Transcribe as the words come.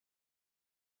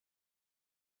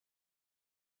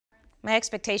My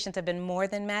expectations have been more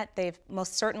than met. They've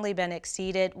most certainly been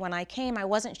exceeded. When I came, I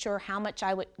wasn't sure how much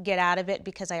I would get out of it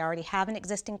because I already have an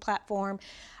existing platform.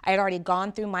 I had already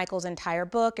gone through Michael's entire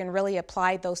book and really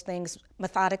applied those things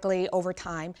methodically over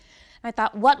time. And I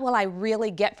thought, what will I really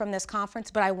get from this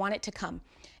conference? But I want it to come.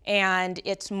 And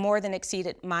it's more than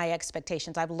exceeded my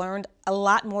expectations. I've learned a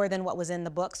lot more than what was in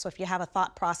the book. So if you have a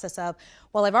thought process of,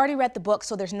 well, I've already read the book,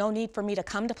 so there's no need for me to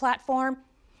come to platform,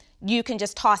 you can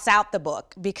just toss out the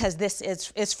book because this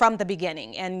is from the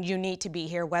beginning and you need to be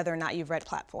here whether or not you've read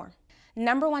platform.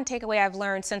 Number one takeaway I've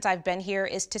learned since I've been here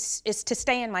is to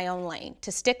stay in my own lane,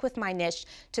 to stick with my niche,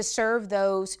 to serve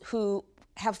those who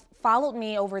have followed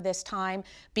me over this time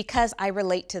because I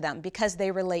relate to them, because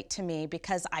they relate to me,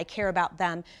 because I care about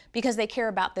them, because they care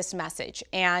about this message,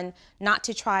 and not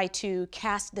to try to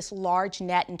cast this large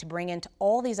net and to bring into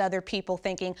all these other people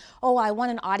thinking, oh, I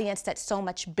want an audience that's so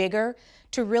much bigger,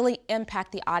 to really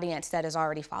impact the audience that is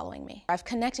already following me. I've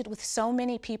connected with so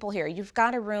many people here. You've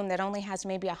got a room that only has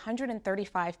maybe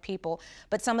 135 people,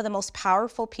 but some of the most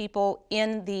powerful people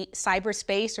in the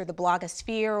cyberspace or the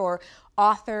blogosphere or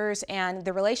authors, and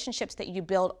the relationships that you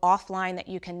build offline that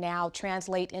you can now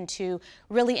translate into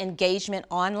really engagement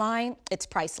online, it's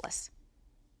priceless.